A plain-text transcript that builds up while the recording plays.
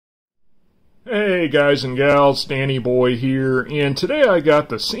Hey guys and gals, Danny Boy here, and today I got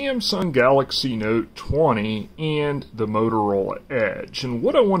the Samsung Galaxy Note 20 and the Motorola Edge. And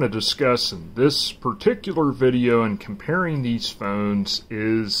what I want to discuss in this particular video and comparing these phones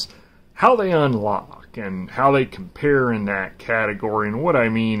is how they unlock and how they compare in that category. And what I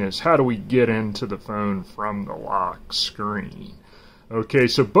mean is, how do we get into the phone from the lock screen? Okay,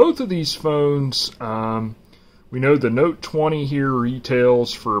 so both of these phones, we know the Note 20 here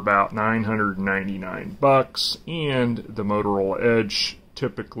retails for about $999, and the Motorola Edge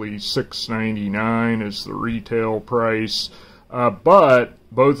typically $699 is the retail price. But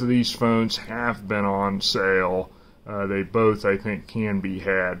both of these phones have been on sale. They both, I think, can be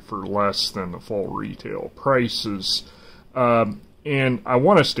had for less than the full retail prices. And I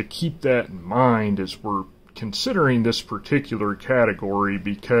want us to keep that in mind as we're considering this particular category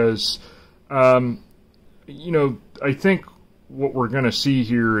because I think what we're going to see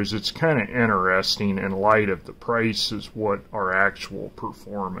here is it's kind of interesting in light of the prices what our actual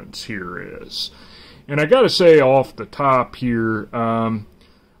performance here is. And I got to say off the top here,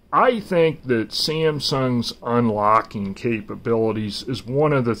 I think that Samsung's unlocking capabilities is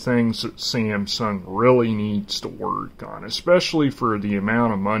one of the things that Samsung really needs to work on, especially for the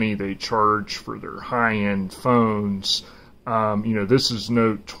amount of money they charge for their high-end phones. This is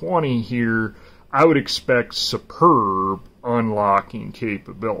Note 20 here. I would expect superb unlocking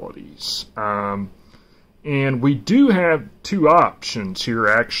capabilities. And we do have two options here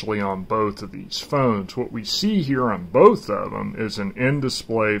actually on both of these phones. What we see here on both of them is an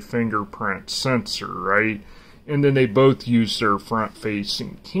in-display fingerprint sensor, right? And then they both use their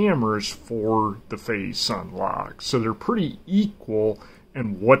front-facing cameras for the face unlock. So they're pretty equal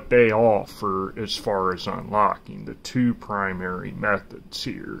in what they offer as far as unlocking, the two primary methods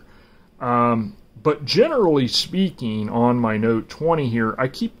here. But generally speaking, on my Note 20 here, I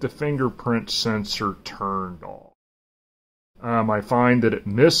keep the fingerprint sensor turned off. I find that it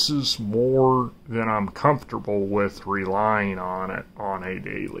misses more than I'm comfortable with relying on it on a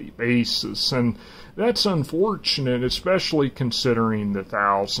daily basis. And that's unfortunate, especially considering the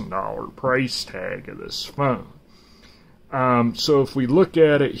 $1,000 price tag of this phone. So if we look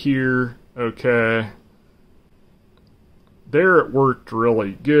at it here, okay, there it worked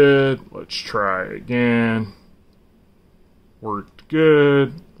really good. Let's try again. Worked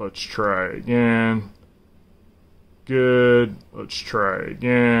good. Let's try again. Good. Let's try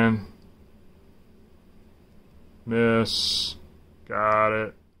again. Miss. Got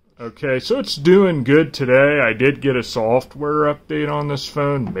it. Okay, so it's doing good today. I did get a software update on this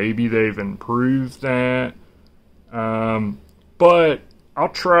phone. Maybe they've improved that. But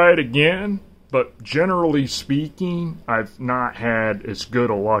I'll try it again. But generally speaking, I've not had as good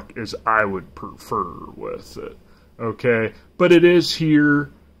a luck as I would prefer with it. Okay, but it is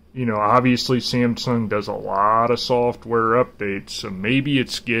here. Obviously Samsung does a lot of software updates, so maybe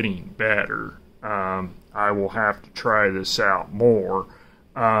it's getting better. I will have to try this out more.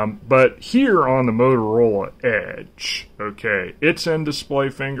 But here on the Motorola Edge, okay, its in-display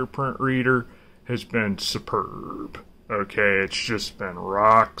fingerprint reader has been superb. Okay, it's just been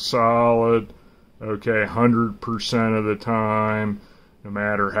rock solid. Okay, 100% of the time, no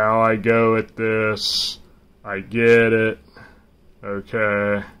matter how I go at this, I get it.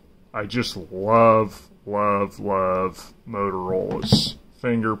 Okay, I just love Motorola's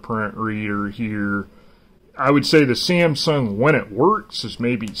fingerprint reader here. I would say the Samsung, when it works, is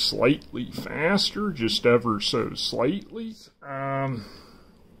maybe slightly faster, just ever so slightly. I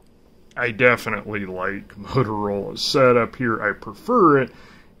definitely like Motorola's setup here. I prefer it.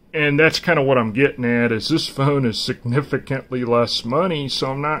 And that's kind of what I'm getting at, is this phone is significantly less money,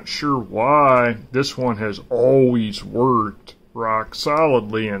 so I'm not sure why this one has always worked rock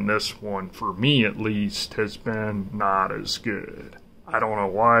solidly, and this one, for me at least, has been not as good. I don't know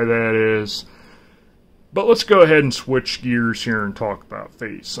why that is. But let's go ahead and switch gears here and talk about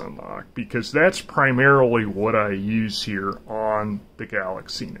face unlock, because that's primarily what I use here on the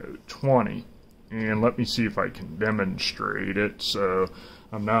Galaxy Note 20. And let me see if I can demonstrate it. So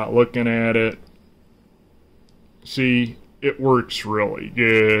I'm not looking at it. See, it works really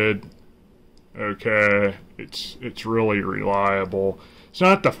good. Okay, it's really reliable. It's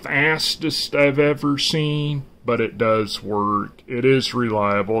not the fastest I've ever seen, but it does work. It is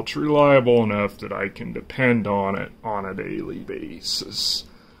reliable. It's reliable enough that I can depend on it on a daily basis.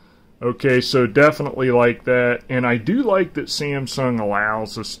 Okay, so definitely like that. And I do like that Samsung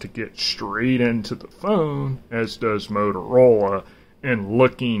allows us to get straight into the phone, as does Motorola, and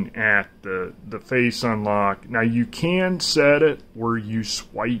looking at the face unlock. Now you can set it where you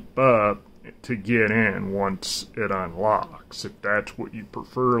swipe up to get in once it unlocks. If that's what you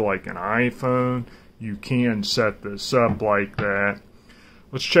prefer, like an iPhone, you can set this up like that.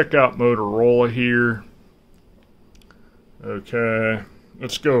 Let's check out Motorola here. Okay,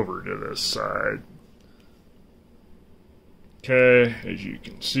 let's go over to this side. Okay, as you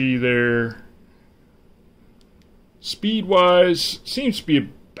can see there, speed-wise, seems to be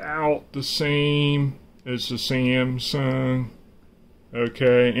about the same as the Samsung.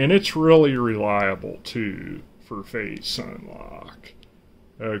 Okay, and it's really reliable too for face unlock.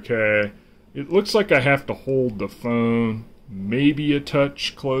 Okay, it looks like I have to hold the phone maybe a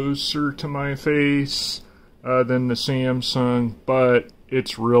touch closer to my face than the Samsung, but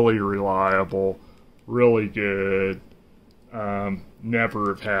it's really reliable, really good. Never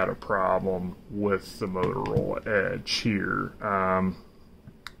have had a problem with the Motorola Edge here.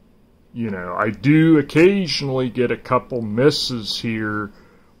 You know, I do occasionally get a couple misses here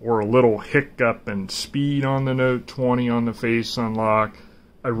or a little hiccup in speed on the Note 20 on the face unlock.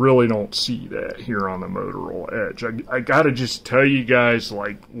 I really don't see that here on the Motorola Edge. I gotta just tell you guys,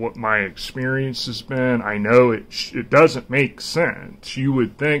 like, what my experience has been. I know it doesn't make sense. You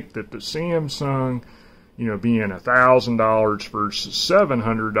would think that the Samsung, you know, being $1,000 versus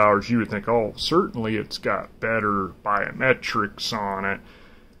 $700, you would think, oh, certainly it's got better biometrics on it.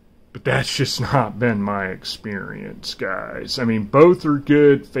 But that's just not been my experience, guys. I mean, both are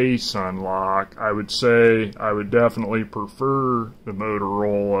good face unlock. I would say I would definitely prefer the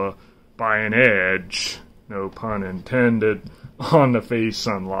Motorola by an edge, no pun intended, on the face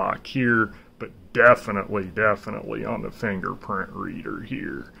unlock here, but definitely on the fingerprint reader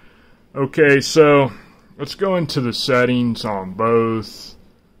here. Okay, so let's go into the settings on both.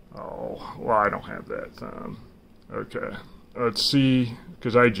 Oh, well, I don't have that thumb. Okay, let's see,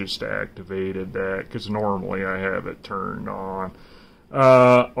 because I just activated that, because normally I have it turned on,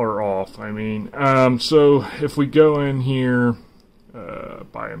 or off, I mean. So if we go in here,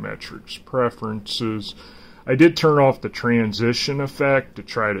 biometrics preferences, I did turn off the transition effect to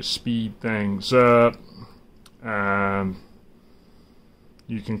try to speed things up.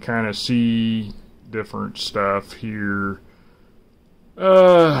 You can kind of see different stuff here.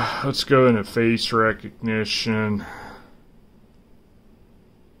 Let's go into face recognition.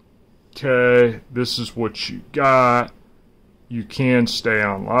 Okay, this is what you got. You can stay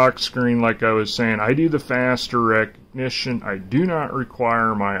on lock screen like I was saying. I do the faster recognition. I do not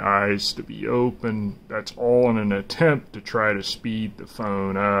require my eyes to be open. That's all in an attempt to try to speed the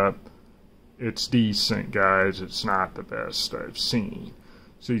phone up. It's decent, guys. It's not the best I've seen.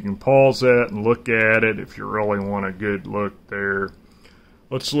 So you can pause that and look at it if you really want a good look there.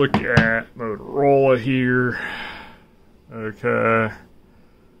 Let's look at Motorola here. Okay.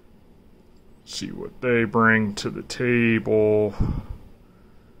 See what they bring to the table.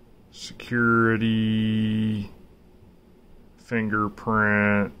 Security,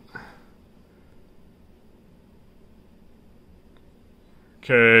 fingerprint.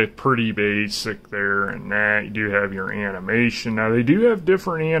 Okay, pretty basic there, and that you do have your animation. Now they do have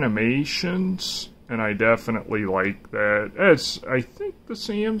different animations, and I definitely like that. As I think the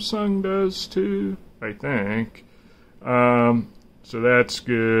Samsung does too. I think. So that's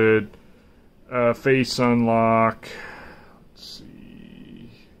good. Face unlock. Let's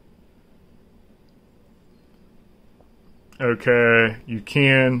see. Okay, you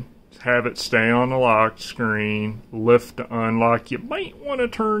can have it stay on the lock screen, lift to unlock. You might want to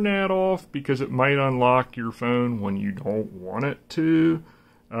turn that off because it might unlock your phone when you don't want it to.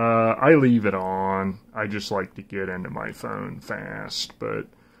 I leave it on. I just like to get into my phone fast, but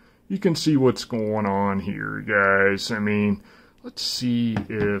you can see what's going on here, guys. I mean, let's see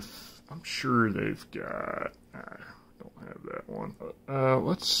if... I'm sure they've got, I don't have that one.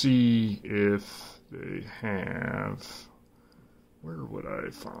 Let's see if they have, where would I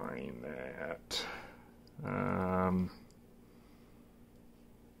find that?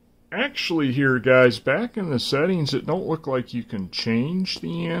 Actually here, guys, back in the settings, it don't look like you can change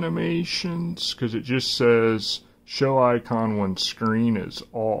the animations, because it just says show icon when screen is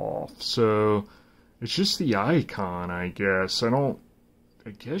off. So it's just the icon, I guess. I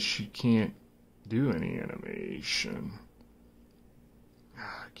guess you can't do any animation.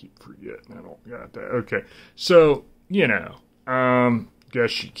 I keep forgetting I don't got that. Okay, so, you know,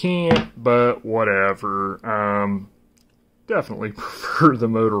 guess you can't, but whatever. Definitely prefer the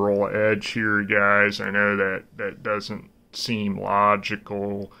Motorola Edge here, guys. I know that doesn't seem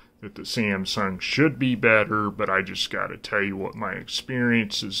logical, that the Samsung should be better, but I just got to tell you what my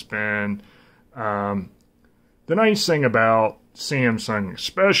experience has been. The nice thing about Samsung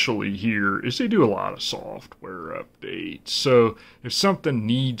especially here is they do a lot of software updates. So if something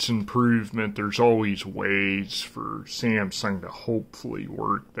needs improvement, there's always ways for Samsung to hopefully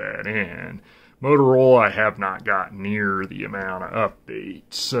work that in. Motorola, I have not gotten near the amount of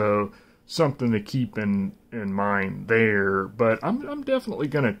updates, so something to keep in mind there. But I'm definitely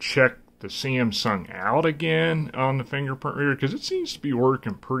going to check the Samsung out again on the fingerprint reader, because it seems to be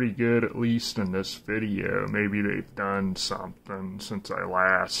working pretty good, at least in this video. Maybe they've done something since I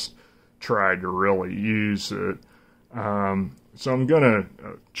last tried to really use it. So I'm going to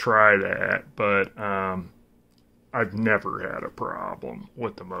try that, but I've never had a problem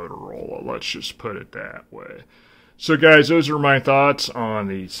with the Motorola, let's just put it that way. So guys, those are my thoughts on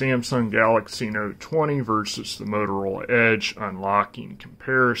the Samsung Galaxy Note 20 versus the Motorola Edge unlocking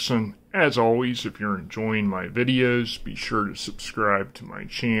comparison. As always, if you're enjoying my videos, be sure to subscribe to my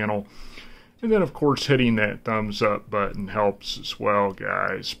channel. And then, of course, hitting that thumbs up button helps as well,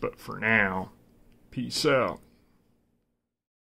 guys. But for now, peace out.